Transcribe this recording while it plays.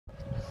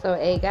So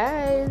hey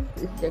guys,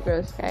 it's your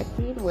girl Sky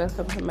Queen.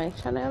 Welcome to my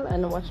channel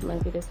and watch my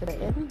video to the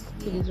end.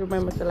 Please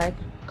remember to like,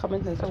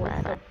 comment and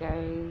subscribe. What's up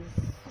guys?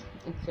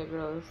 It's your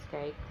girl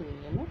Sky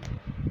Queen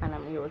and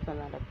I'm here with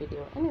another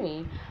video.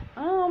 Anyway,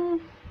 I'm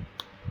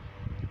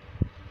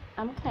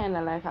kinda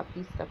like a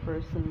pista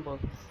person, but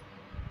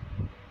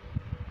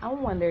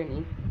I'm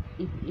wondering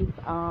if we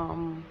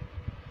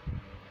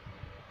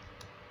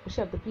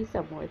should have the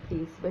pista more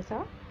taste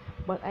better.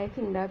 But I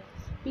think that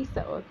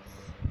pista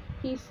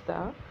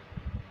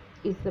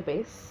is the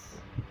best.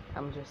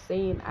 I'm just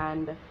saying.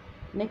 And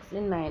next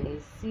in line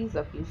is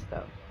Caesar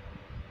pista,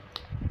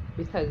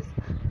 because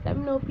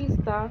damino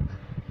pista,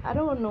 I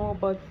don't know,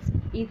 but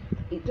it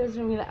it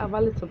doesn't really have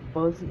a little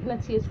buzz. It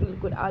not taste really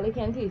good. All you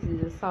can taste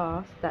is the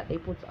sauce that they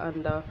put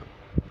on the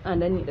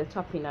underneath the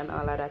topping and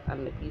all of that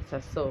on the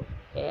pizza. So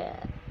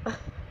yeah.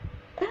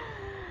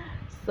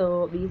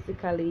 So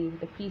basically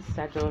the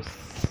pizza just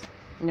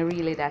not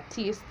really that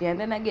tasty, and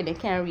then again you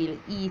can't really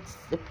eat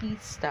the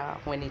pizza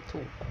when it's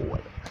too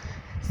cold.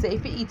 So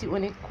if you eat it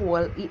when it's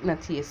cold, it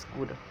not taste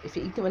good. If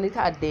you eat it when it's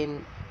hot,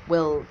 then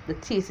well the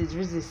taste is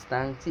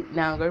resistant. It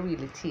not gonna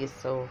really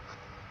taste so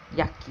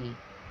yucky.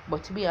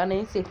 But to be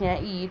honest, you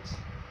can eat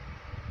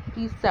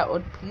pizza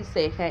or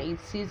pizza, you can eat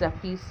Caesar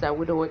pizza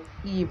without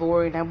even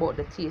worrying about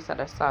the taste of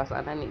the sauce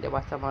underneath the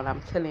bottom. And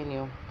I'm telling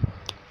you,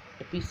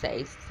 the pizza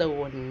is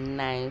so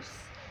nice.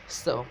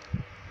 So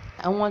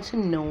I want to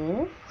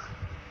know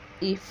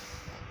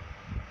if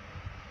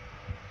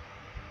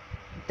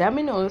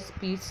Domino's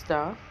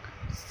pizza,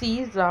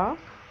 Caesar,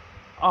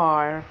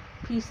 or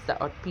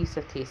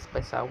pizza tastes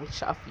better.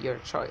 Which of your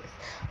choice?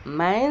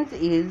 Mine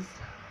is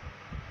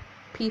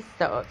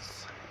pizza Hut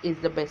is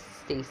the best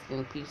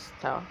tasting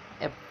pizza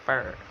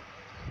ever.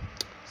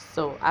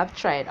 So I've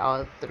tried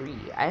all three.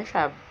 I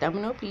tried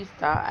Domino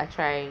pizza, I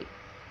tried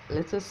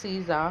Little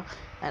Caesar,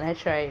 and I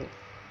tried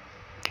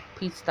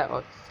pizza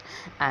Hut.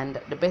 And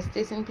the best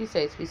tasting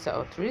pizza is pizza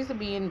Hut. Reason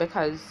being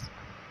because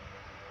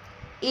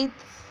it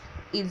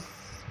is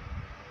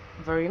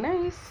very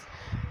nice.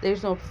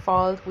 There's no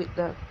fault with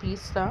the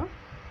pizza,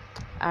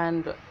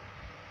 and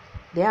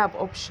they have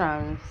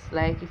options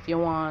like if you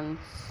want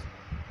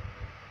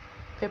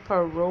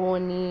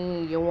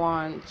pepperoni, you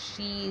want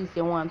cheese,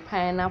 you want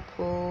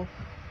pineapple,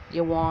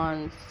 you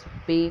want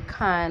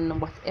bacon,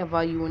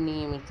 whatever you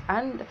name it,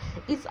 and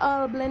it's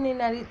all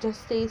blending and it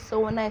just tastes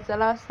so nice. The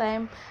last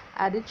time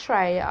I did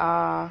try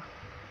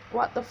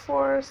what the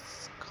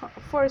first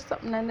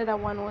something, and the other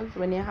one was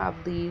when you have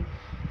the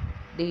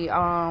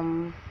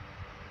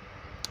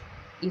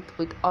it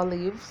with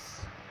olives,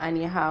 and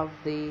you have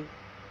the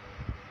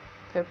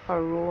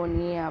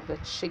pepperoni, you have the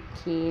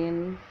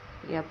chicken,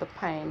 you have the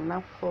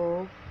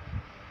pineapple.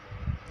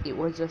 It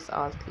was just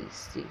all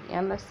tasty, you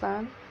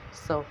understand?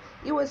 So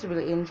it was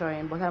really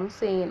enjoying. But I'm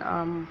saying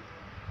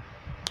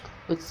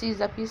with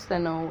Caesar pizza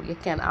now you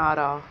can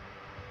order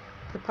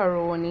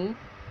pepperoni,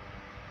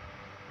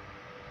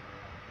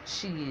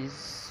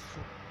 cheese,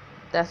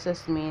 that's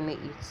just mainly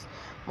it.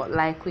 But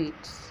like with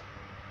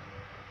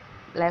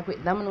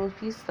Domino's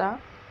pizza,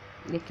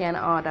 you can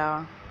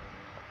order,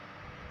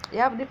 you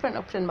have different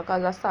options,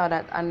 because I saw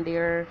that on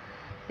their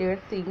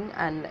thing,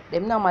 and they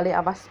normally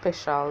have a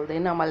special. They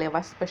normally have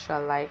a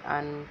special like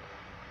on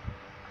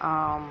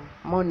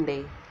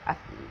Monday.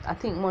 I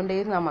think Monday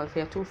is normal for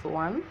a 2 for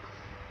 1,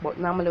 but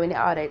normally when you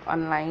order it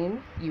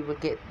online, you will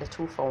get the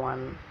 2 for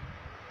 1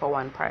 for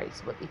one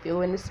price. But if you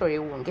go in the store,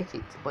 you won't get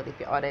it. But if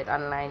you order it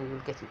online,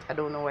 you'll get it. I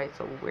don't know why it's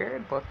so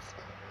weird, but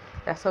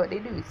that's how they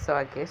do it. So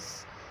I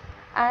guess.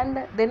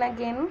 And then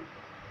again,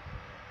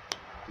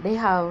 they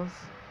have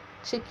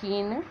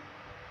chicken,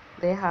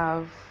 they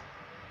have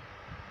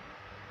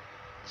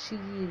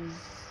cheese,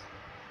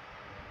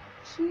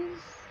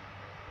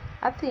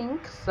 I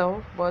think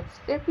so, but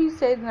their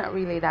pizza is not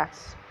really that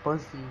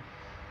buzzy.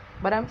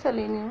 But I'm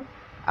telling you,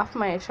 of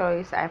my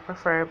choice, I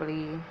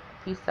preferably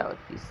pizza Hut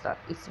pizza.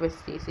 It's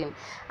best tasting.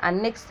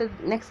 And next to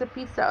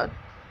pizza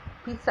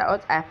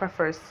Hut, I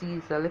prefer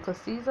Caesar, Little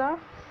Caesar.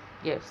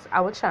 Yes,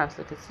 I would chance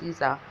Little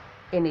Caesar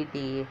any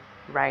day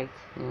right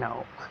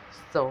now.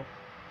 So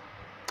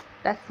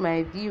that's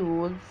my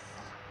views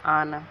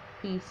on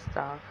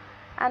pizza.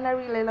 And I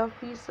really love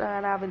pizza,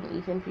 and I haven't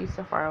eaten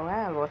pizza for a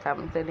while, but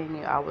I'm telling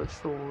you, I will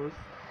choose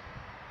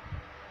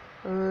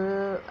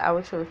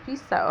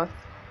pizza Hut.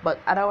 But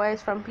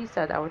otherwise from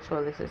pizza Hut, I will choose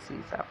Little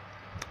Caesar.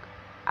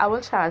 I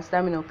will try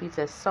Domino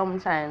pizza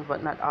sometimes,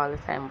 but not all the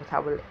time. But I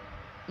will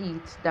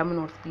eat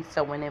Domino's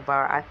pizza whenever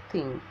I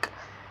think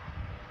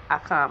I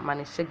can't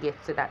manage to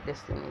get to that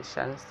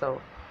destination.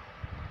 So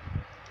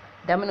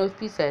Domino's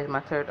pizza is my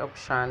third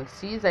option,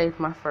 Caesar is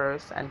my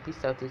first, and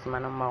pizza Hut is my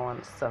number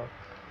one. So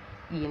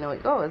you know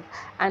it goes.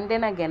 And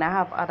then again, I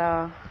have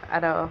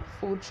other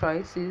food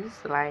choices,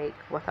 like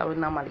what I would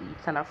normally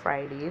eat on a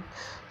Friday.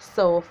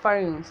 So for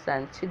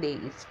instance, today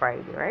is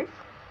Friday, right?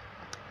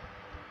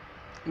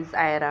 It's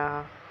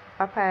either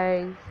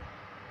Popeyes,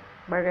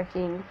 Burger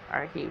King,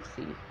 or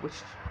KFC,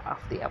 which of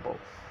the above.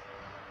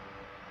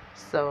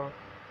 So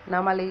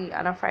normally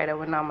on a Friday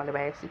we normally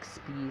buy a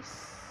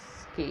 6-piece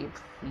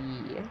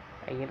KFC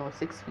And you know,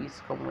 6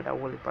 piece come with a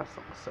whole heap of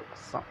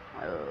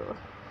something.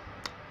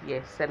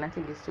 Yes, and I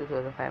think it's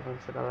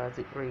 $2,500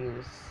 it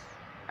raised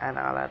and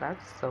all of that.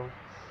 So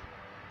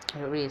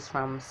it raised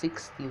from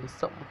 16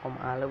 something come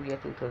all the way to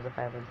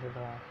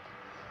 $2,500.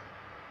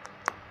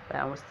 But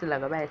I'm still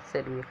like buy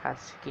said we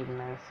cause chicken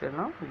nice, you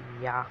know?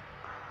 Yeah.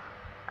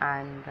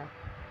 And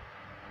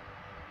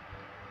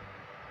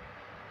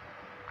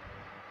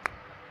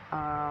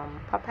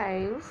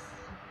Popeyes,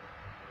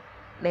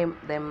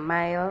 them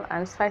mild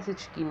and spicy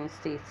chicken is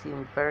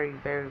tasting very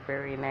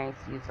very nice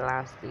these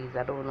last days.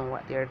 I don't know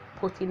what they're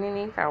putting in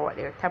it or what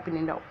they're topping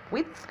it up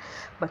with,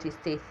 but it's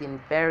tasting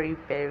very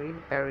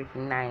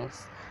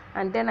nice.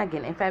 And then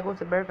again, if I go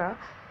to Burger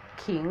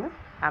King,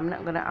 I'm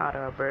not gonna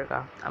order a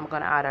burger, I'm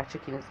gonna order a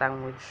chicken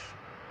sandwich,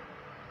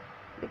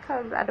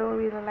 because I don't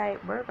really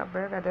like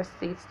burger just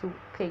take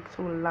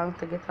too long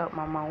to get out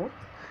my mouth,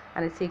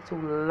 and it takes too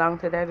long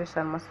to digest,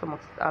 and my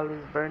stomach's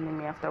always burning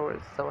me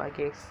afterwards. So I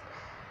guess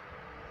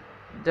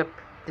the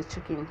the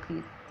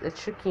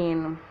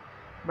chicken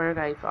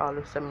burger is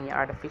always for me,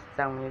 or the fish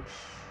sandwich,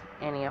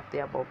 any of the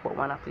above, but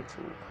one of the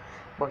two.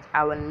 But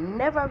I will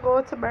never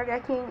go to Burger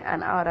King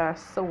and order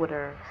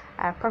soda.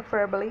 I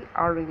preferably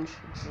orange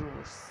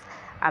juice.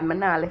 I'm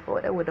not left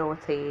out there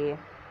without a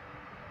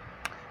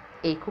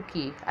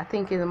cookie. I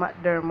think it's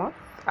McDermott,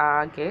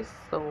 I guess,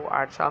 so,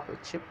 or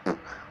chocolate chip,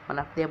 one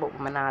of them, but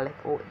I'm not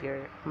left out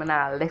there. I'm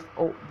not left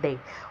out there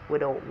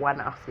without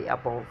one of the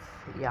above.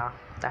 Yeah,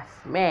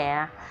 that's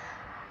me.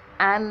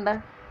 And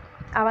I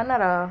have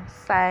another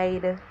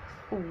side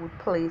food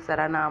place that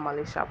I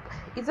normally shop.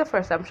 It's the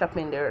first time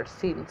shopping there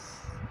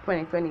since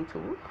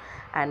 2022,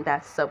 and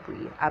that's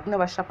Subway. I've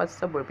never shopped at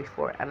Subway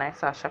before, and I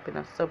saw shopping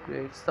at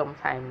Subway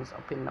sometimes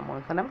up in the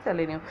month. And I'm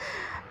telling you,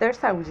 their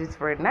sandwich is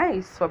very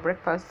nice for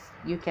breakfast.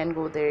 You can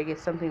go there, get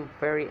something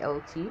very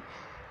healthy.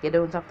 You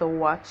don't have to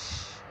watch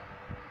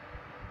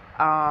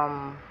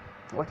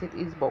what it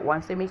is, but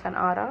once they make an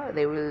order,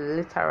 they will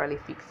literally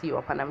fix you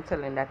up. And I'm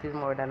telling, that is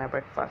more than a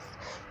breakfast.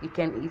 You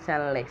can eat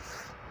and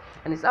live.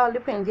 And it's all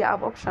depends. You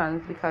have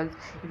options, because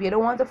if you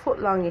don't want the foot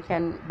long, you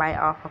can buy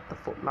half of the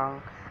foot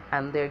long,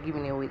 and they're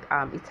giving you with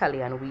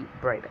Italian wheat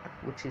bread,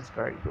 which is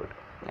very good.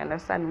 You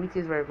understand? Wheat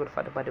is very good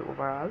for the body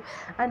overall.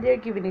 And they're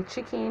giving you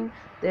chicken,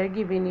 they're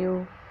giving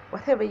you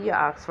whatever you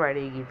ask for,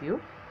 they give you.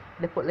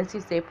 They put, let's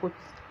just say, put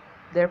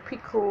their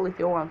pickle, if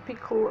you want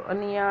pickle,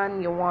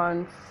 onion, you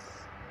want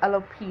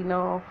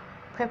jalapeno,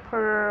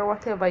 pepper,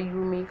 whatever you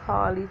may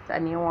call it,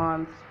 and you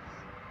want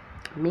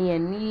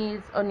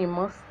mayonnaise, onion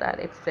mustard,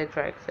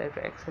 etc.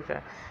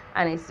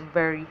 And it's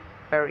very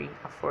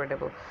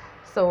affordable.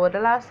 So the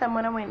last time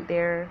when I went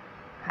there,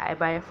 I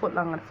buy a foot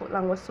long, and foot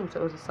long was $2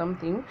 or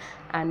something.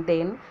 And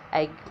then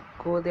I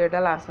go there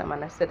the last time,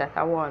 and I said that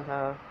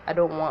I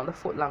don't want the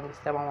foot long this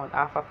time, I want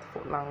half of the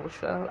foot long, which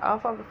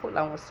half of the foot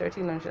long was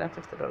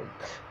 $1,350,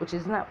 which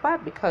is not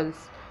bad,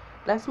 because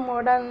that's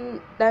more than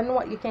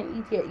what you can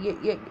eat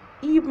here.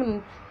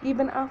 Even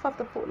half of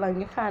the foot long,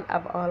 you can't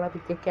have all of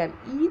it. You can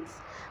eat,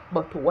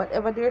 but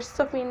whatever they're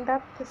stuffing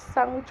that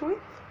sandwich with,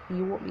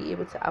 you won't be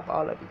able to have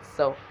all of it.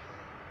 So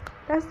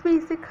that's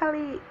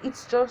basically,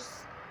 it's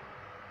just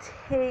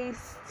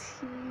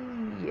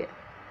tasty.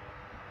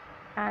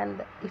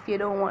 And if you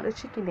don't want the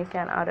chicken, you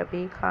can add a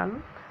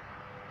bacon,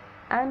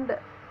 and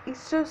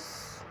it's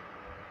just,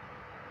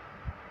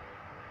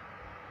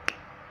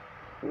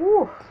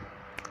 ooh,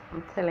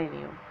 I'm telling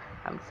you,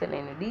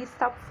 these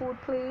top food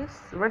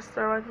place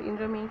restaurants in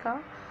Jamaica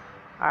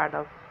are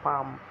the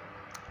bomb.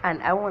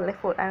 And I won't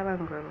left out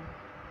Island Grill,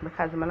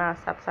 because I'm not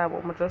stop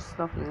about my just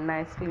enough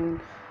nice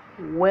clean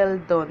well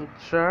done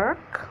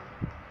jerk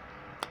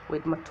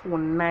with my two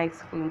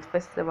nice clean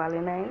festival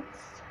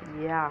nights.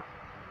 Yeah,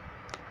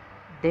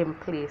 them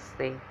place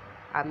there.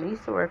 I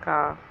used to work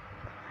at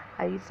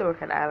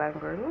Island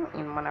Grill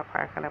in Manor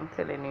Park, and I'm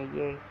telling you,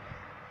 yeah,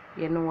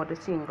 you know what the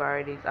thing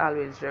guard is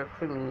always jerk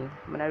for me.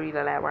 I really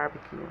like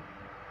barbecue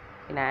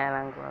in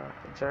Island Grill.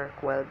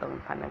 Jerk well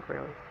done pan the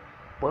grill.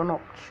 Bun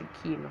up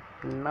chicken.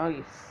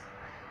 Nice.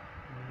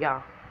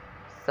 Yeah.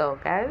 So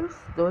guys,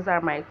 those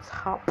are my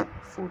top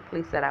food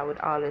places that I would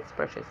always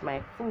purchase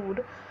my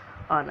food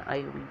on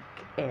a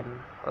weekend.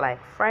 Like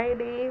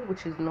Friday,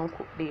 which is no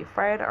cook day,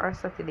 Friday or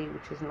Saturday,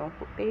 which is no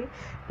cook day.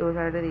 Those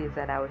are the days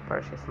that I would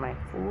purchase my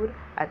food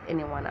at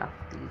any one of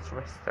these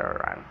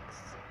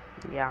restaurants.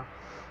 Yeah.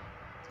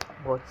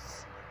 But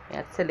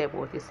I tell you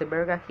about it's the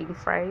Burger King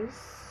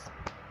fries.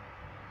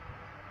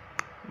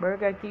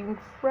 Burger King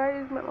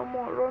fries make my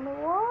mouth run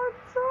water.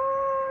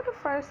 The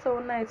fries so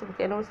nice.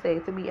 But I don't say,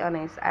 to be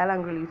honest,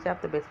 Island Grill used to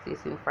have the best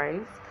tasting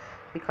fries,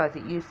 because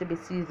it used to be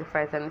Caesar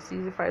fries, and the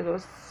Caesar fries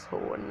was so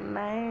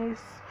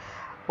nice.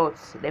 But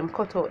them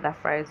cut out the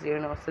fries, you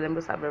know, so them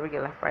just have the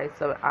regular fries.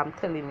 So I'm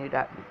telling you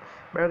that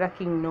Burger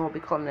King now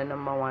become the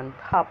 #1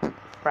 top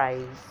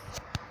fries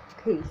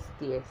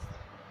tastiest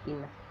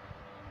in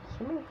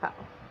Jamaica.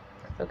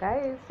 So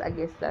guys, I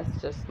guess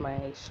that's just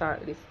my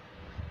short list.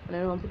 And I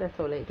don't put that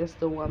out, like, just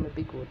don't want me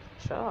be good.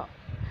 Sure.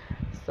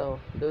 So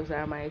those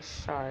are my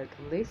short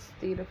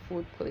listed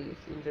food place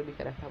in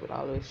Jamaica that I will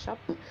always shop,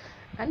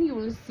 and you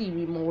will see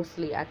me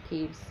mostly at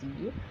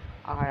KFC,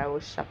 or I will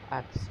shop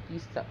at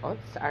Pizza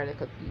Huts or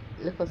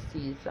Little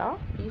Caesar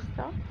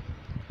Pizza.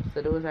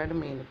 So those are the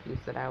main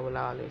places that I will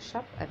always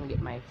shop and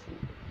get my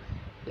food.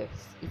 Yes,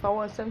 if I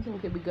want something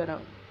to be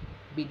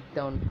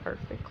done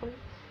perfectly,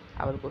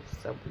 I will go to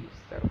Subway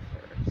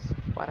Surfers.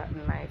 What a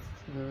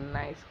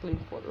nice clean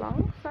foot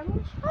long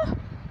sandwich.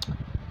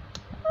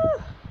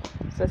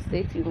 So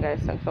stay tuned guys,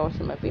 thanks for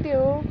watching my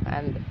video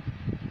and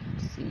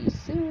see you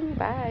soon.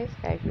 Bye.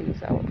 Sky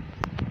Please out.